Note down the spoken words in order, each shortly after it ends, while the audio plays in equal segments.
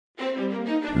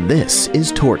This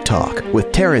is Tort Talk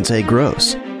with Terrence A.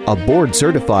 Gross, a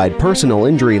board-certified personal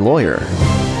injury lawyer.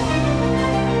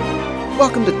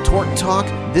 Welcome to Tort Talk.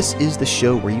 This is the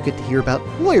show where you get to hear about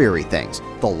lawyery things.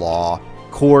 The law,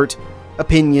 court,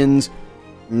 opinions,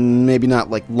 maybe not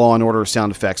like Law and Order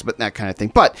sound effects, but that kind of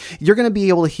thing. But you're going to be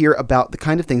able to hear about the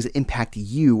kind of things that impact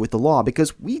you with the law,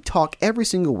 because we talk every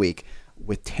single week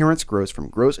with Terrence Gross from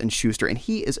Gross & Schuster, and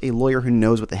he is a lawyer who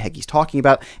knows what the heck he's talking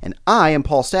about, and I am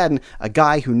Paul Stadden, a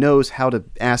guy who knows how to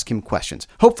ask him questions.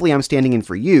 Hopefully I'm standing in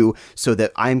for you so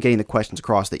that I'm getting the questions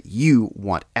across that you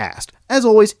want asked. As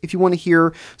always, if you want to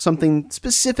hear something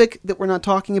specific that we're not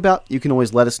talking about, you can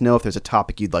always let us know if there's a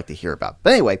topic you'd like to hear about.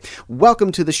 But anyway,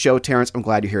 welcome to the show, Terrence. I'm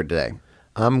glad you're here today.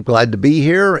 I'm glad to be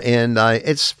here, and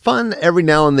it's fun every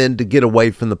now and then to get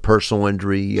away from the personal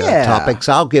injury topics.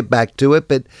 I'll get back to it,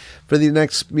 but for the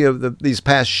next, these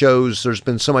past shows, there's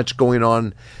been so much going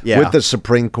on with the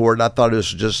Supreme Court. I thought it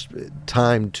was just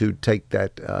time to take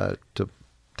that to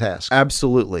task.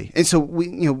 Absolutely. And so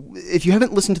if you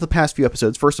haven't listened to the past few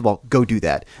episodes, first of all, go do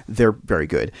that. They're very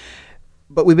good.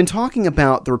 But we've been talking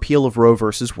about the repeal of Roe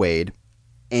versus Wade,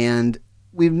 and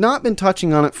we've not been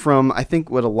touching on it from, I think,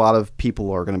 what a lot of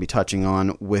people are going to be touching on,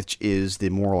 which is the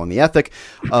moral and the ethic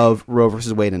of Roe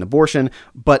versus Wade and abortion,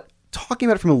 but talking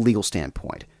about it from a legal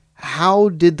standpoint. How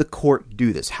did the court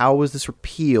do this? How was this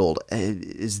repealed?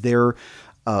 Is there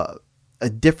a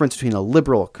difference between a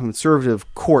liberal,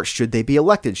 conservative court? Should they be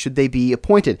elected? Should they be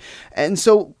appointed? And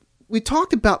so we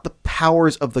talked about the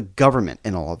powers of the government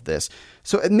in all of this.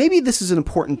 So maybe this is an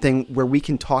important thing where we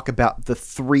can talk about the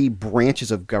three branches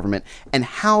of government and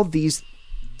how these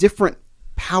different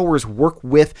powers work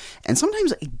with and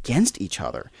sometimes against each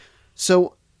other.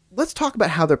 So let's talk about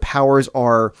how their powers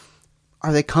are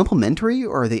they complementary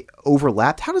or are they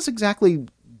overlapped? How does exactly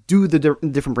do the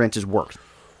different branches work?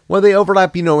 Well, they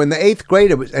overlap. In the eighth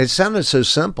grade, it sounded so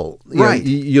simple. Right.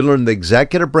 You learn the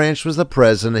executive branch was the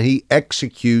president. He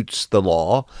executes the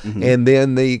law, and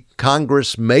then the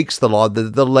Congress makes the law,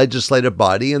 the legislative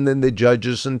body, and then the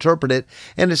judges interpret it.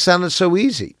 And it sounded so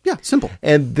easy. Yeah, simple.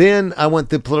 And then I went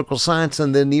through political science,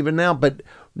 and then even now. But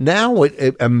now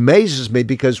it amazes me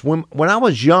because when I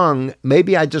was young,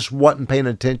 maybe I just wasn't paying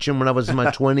attention when I was in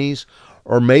my 20s,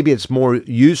 or maybe it's more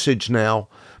usage now.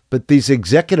 But these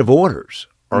executive orders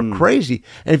are crazy.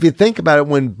 And if you think about it,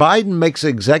 when Biden makes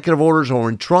executive orders or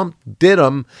when Trump did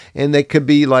them, and they could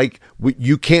be like,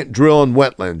 you can't drill in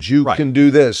wetlands, you can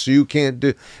do this, you can't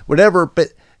do whatever, but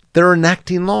they're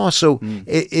enacting law. So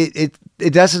it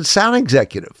doesn't sound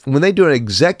executive. When they do an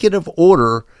executive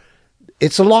order,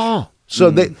 it's a law.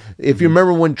 So if you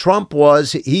remember when Trump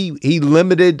he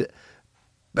limited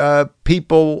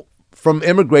people from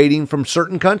immigrating from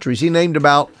certain countries. He named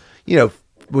about,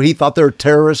 he thought they were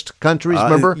terrorist countries,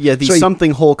 remember? Yeah, these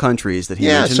something whole countries that he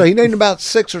mentioned. So he named about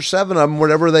 6 or 7 of them,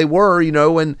 whatever they were,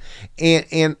 and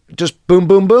just boom,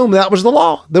 boom, boom. That was the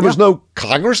law. There was no,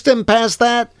 Congress didn't pass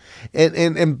that.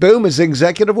 And boom, is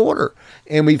executive order.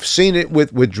 And we've seen it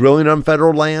with drilling on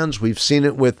federal lands. We've seen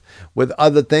it with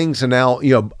other things. And now,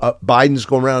 Biden's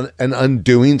going around and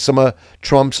undoing some of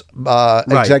Trump's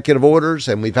executive orders.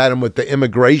 And we've had them with the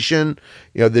immigration,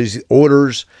 these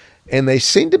orders. And they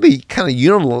seem to be kind of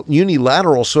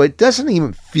unilateral, so it doesn't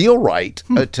even feel right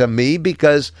to me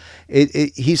because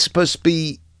he's supposed to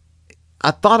be,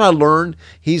 I thought I learned,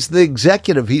 he's the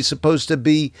executive. He's supposed to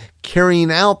be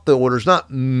carrying out the orders,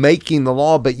 not making the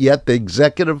law, but yet the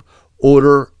executive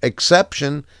order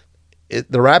exception,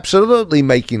 they're absolutely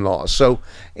making laws. So,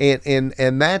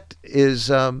 and that is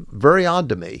very odd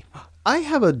to me. I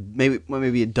have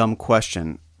maybe a dumb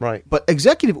question. Right. But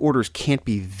executive orders can't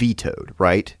be vetoed,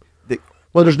 right?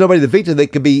 Well, there's nobody to veto.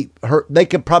 They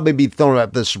could probably be thrown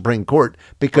at the Supreme Court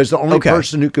because the only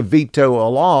person who could veto a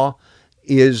law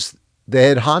is the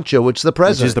head honcho, which is the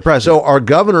president. Which is the president. So our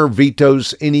governor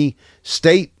vetoes any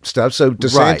state stuff. So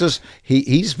DeSantis,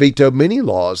 he's vetoed many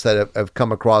laws that have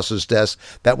come across his desk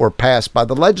that were passed by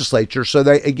the legislature. So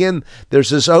there's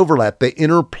this overlap, the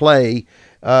interplay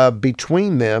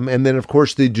between them, and then of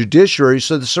course the judiciary.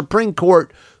 So the Supreme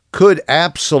Court could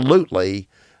absolutely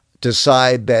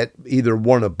decide that either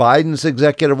one of Biden's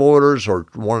executive orders or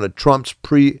one of Trump's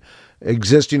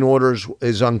pre-existing orders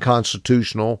is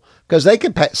unconstitutional because they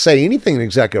could say anything in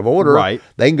executive order. Right.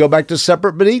 They can go back to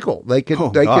separate but equal. They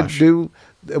could do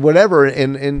whatever.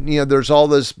 And there's all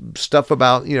this stuff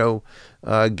about,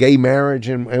 gay marriage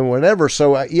and whatever.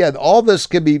 So all this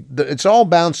could be, it's all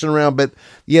bouncing around, but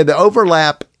the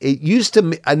overlap,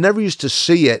 I never used to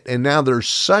see it. And now there's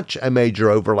such a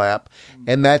major overlap.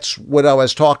 And that's what I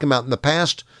was talking about in the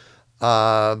past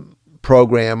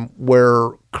program where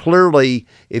clearly,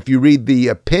 if you read the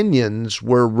opinions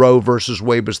where Roe versus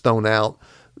Wade was thrown out,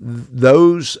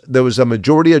 there was a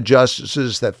majority of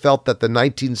justices that felt that the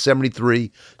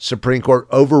 1973 Supreme Court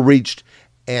overreached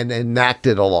and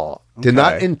enacted a law. Did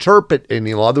not interpret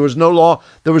any law. There was no law.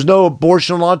 There was no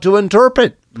abortion law to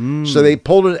interpret. So they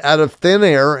pulled it out of thin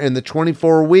air in the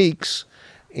 24 weeks,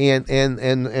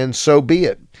 and so be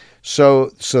it. So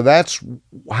that's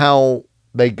how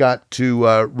they got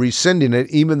to rescinding it,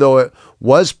 even though it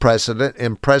was precedent,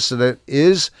 and precedent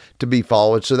is to be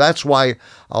followed. So that's why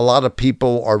a lot of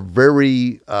people are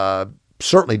very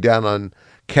certainly down on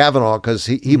Kavanaugh, because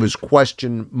he was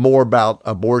questioned more about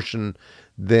abortion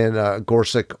than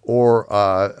Gorsuch or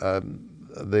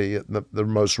the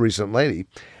most recent lady.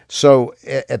 So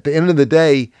at the end of the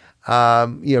day,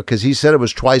 because he said it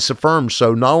was twice affirmed.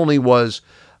 So not only was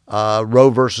Roe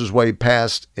versus Wade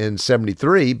passed in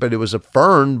 73, but it was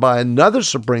affirmed by another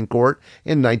Supreme Court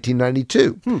in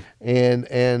 1992.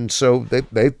 And so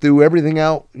they threw everything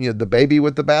out, the baby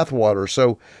with the bathwater.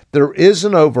 So there is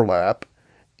an overlap,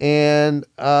 and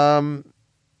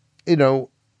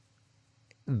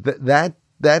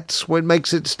that's what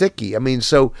makes it sticky. I mean,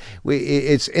 so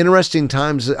it's interesting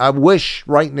times. I wish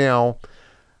right now,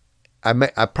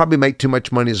 I probably make too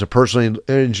much money as a personal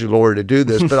injury lawyer to do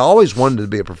this, but I always wanted to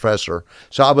be a professor.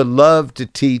 So I would love to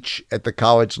teach at the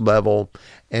college level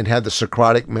and have the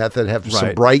Socratic method, have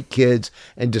some bright kids,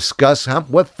 and discuss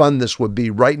what fun this would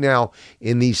be right now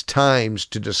in these times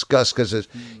to discuss. Because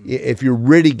if you're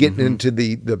really getting into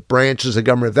the branches of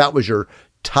government, if that was your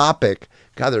topic,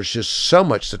 God, there's just so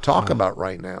much to talk about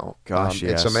right now. Gosh,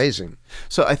 yes. It's amazing.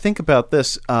 So I think about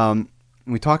this.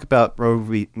 We talk about Roe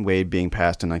v. Wade being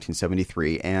passed in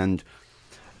 1973, and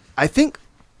I think,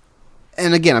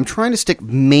 and again, I'm trying to stick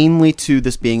mainly to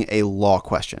this being a law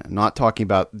question. I'm not talking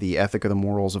about the ethic or the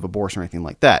morals of abortion or anything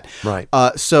like that. Right.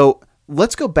 So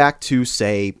let's go back to,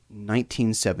 say,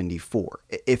 1974.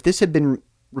 If this had been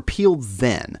repealed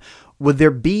then, would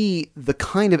there be the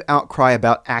kind of outcry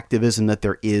about activism that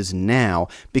there is now?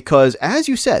 Because, as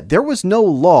you said, there was no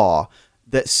law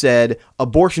that said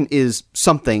abortion is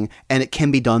something and it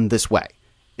can be done this way.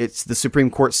 It's the Supreme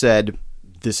Court said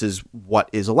this is what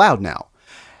is allowed now.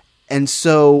 And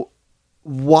so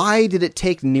why did it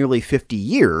take nearly 50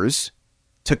 years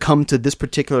to come to this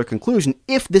particular conclusion,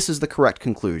 if this is the correct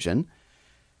conclusion,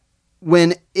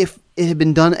 when if it had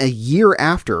been done a year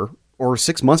after or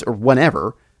 6 months or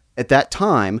whenever, at that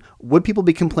time, would people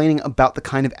be complaining about the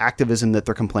kind of activism that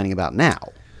they're complaining about now?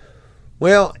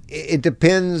 Well, it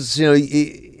depends.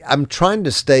 I'm trying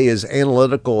to stay as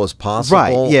analytical as possible.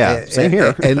 Right, yeah, same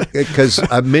here. And because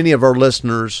many of our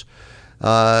listeners,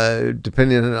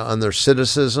 depending on their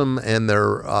citicism and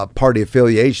their party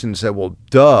affiliation, say, well,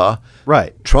 duh.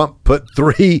 Right. Trump put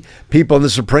 3 people in the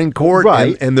Supreme Court,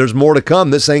 right, and there's more to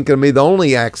come. This ain't going to be the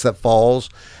only axe that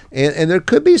falls. And there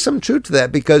could be some truth to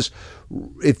that, because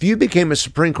if you became a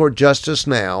Supreme Court justice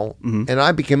now, and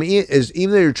I became,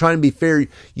 even though you're trying to be fair,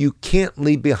 you can't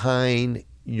leave behind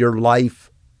your life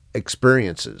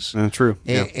experiences. True.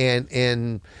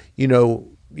 And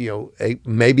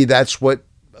maybe that's what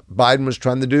Biden was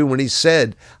trying to do when he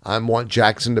said, I want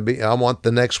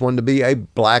the next one to be a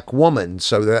black woman,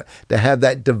 so that to have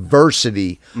that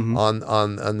diversity on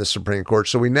the Supreme Court.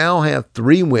 So we now have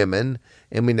 3 women,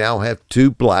 and we now have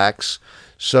 2 blacks.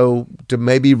 So to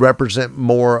maybe represent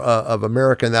more of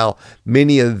America. Now,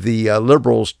 many of the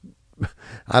liberals,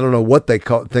 I don't know what they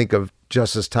think of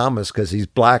Justice Thomas, because he's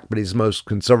black, but he's the most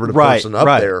conservative person up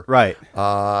there. Right.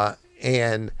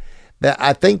 And that,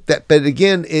 I think that, but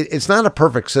again, it's not a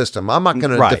perfect system. I'm not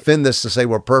going to defend this to say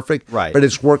we're perfect, but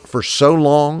it's worked for so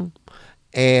long.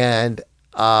 And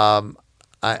I'm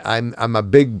a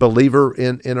big believer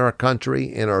in our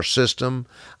country, in our system.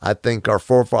 I think our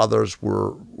forefathers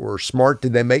were smart.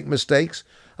 Did they make mistakes?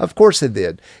 Of course they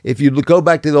did. If you go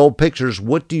back to the old pictures,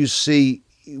 what do you see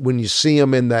when you see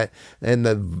them in the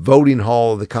voting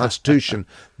hall of the Constitution?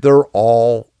 They're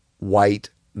all white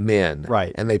men,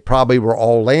 right? And they probably were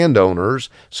all landowners,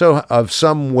 so of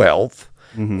some wealth.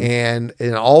 And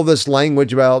all this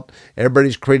language about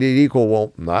everybody's created equal.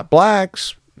 Well, not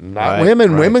blacks. Not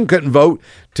women. Women couldn't vote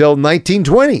till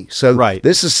 1920. So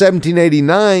this is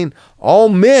 1789. All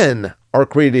men are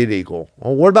created equal.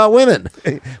 Well, what about women?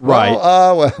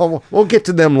 Well, we'll get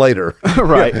to them later.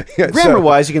 Right.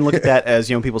 Grammar-wise, you can look at that as,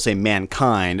 people say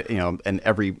mankind, and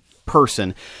every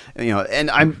person, and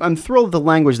I'm thrilled at the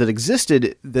language that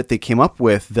existed that they came up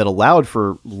with that allowed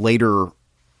for later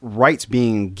rights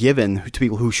being given to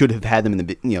people who should have had them in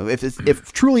the,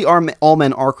 if truly all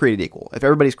men are created equal, if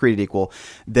everybody's created equal,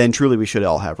 then truly we should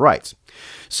all have rights.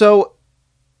 So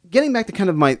getting back to kind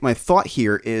of my thought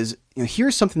here is,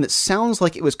 here's something that sounds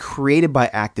like it was created by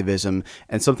activism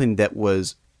and something that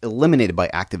was eliminated by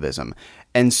activism.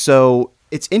 And so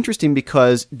it's interesting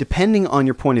because depending on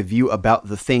your point of view about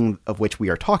the thing of which we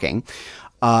are talking,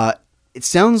 it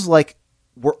sounds like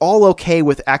we're all okay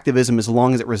with activism as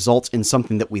long as it results in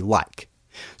something that we like.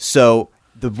 So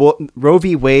the Roe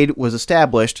v. Wade was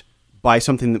established by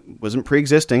something that wasn't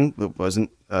pre-existing, that wasn't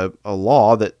a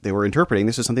law that they were interpreting.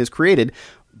 This is something that's created.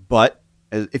 But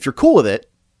if you're cool with it,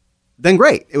 then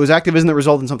great. It was activism that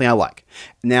resulted in something I like.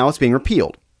 Now it's being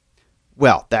repealed.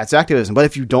 Well, that's activism. But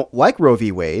if you don't like Roe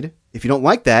v. Wade, if you don't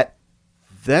like that,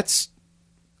 that's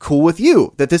cool with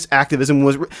you, that this activism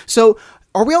was... So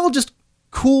are we all just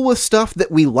cool with stuff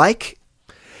that we like?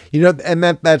 And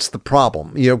that's the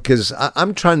problem, because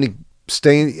I'm trying to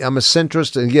stay... I'm a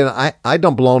centrist, and again, I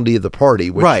don't belong to either party,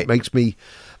 which makes me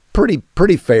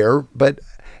pretty fair, but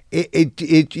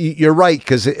you're right,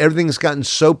 because everything's gotten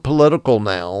so political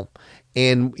now.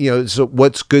 And, so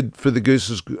what's good for the goose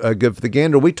is good for the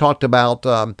gander. We talked about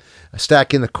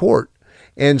stacking the court.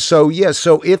 And so,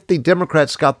 so if the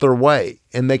Democrats got their way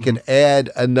and they could add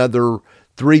another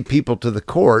 3 people to the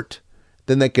court,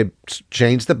 then they could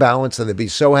change the balance and they'd be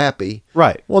so happy.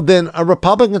 Right. Well, then a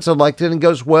Republican's elected and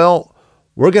goes, well,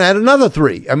 we're going to add another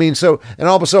 3. I mean, so, and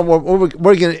all of a sudden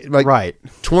we're going to,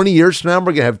 20 years from now, we're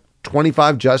going to have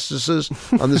 25 justices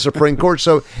on the Supreme Court.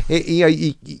 So,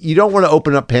 you don't want to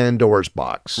open up Pandora's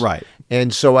box. Right.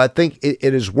 And so I think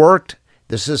it has worked.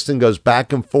 The system goes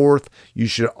back and forth. You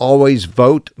should always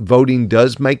vote. Voting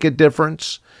does make a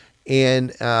difference.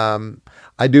 And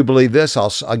I do believe this.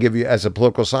 I'll give you, as a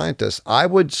political scientist, I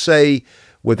would say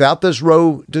without this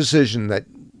Roe decision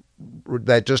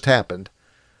that just happened,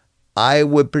 I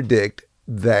would predict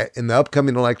that in the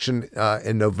upcoming election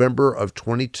in November of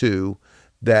 22,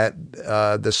 that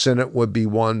the Senate would be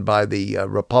won by the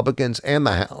Republicans and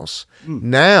the House.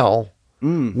 Now,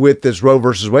 with this Roe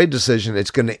versus Wade decision, it's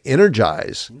going to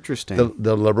energize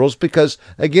the liberals because,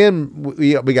 again,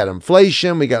 we got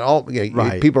inflation, we got all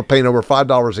people are paying over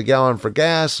 $5 a gallon for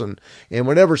gas and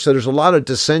whatever. So there's a lot of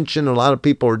dissension, a lot of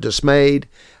people are dismayed.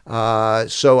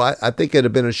 So I think it'd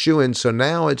have been a shoo-in. So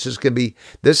now it's just going to be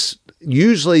this.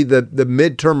 Usually the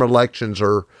midterm elections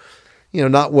are,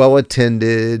 not well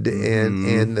attended,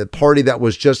 and the party that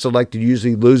was just elected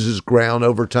usually loses ground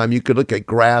over time. You could look at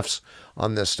graphs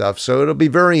on this stuff, so it'll be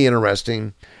very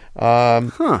interesting.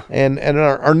 And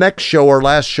our next show, our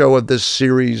last show of this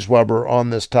series, while we're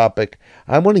on this topic,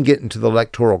 I want to get into the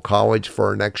Electoral College for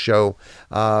our next show,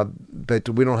 but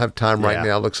we don't have time right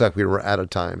now. It looks like we were out of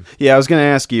time. Yeah, I was going to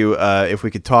ask you if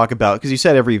we could talk about, because you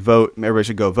said everybody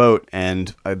should go vote,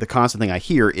 and the constant thing I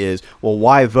hear is, well,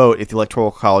 why vote if the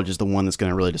Electoral College is the one that's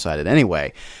going to really decide it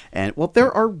anyway? And, well,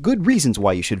 there are good reasons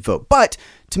why you should vote, but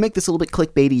to make this a little bit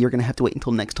clickbaity, you're going to have to wait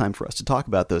until next time for us to talk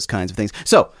about those kinds of things.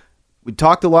 So, we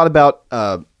talked a lot about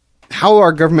how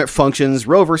our government functions,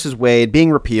 Roe versus Wade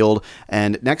being repealed,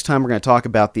 and next time we're going to talk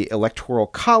about the Electoral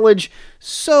College.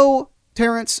 So,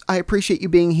 Terrence, I appreciate you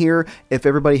being here. If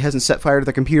everybody hasn't set fire to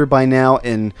their computer by now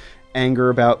in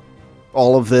anger about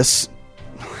all of this,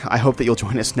 I hope that you'll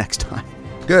join us next time.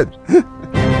 Good.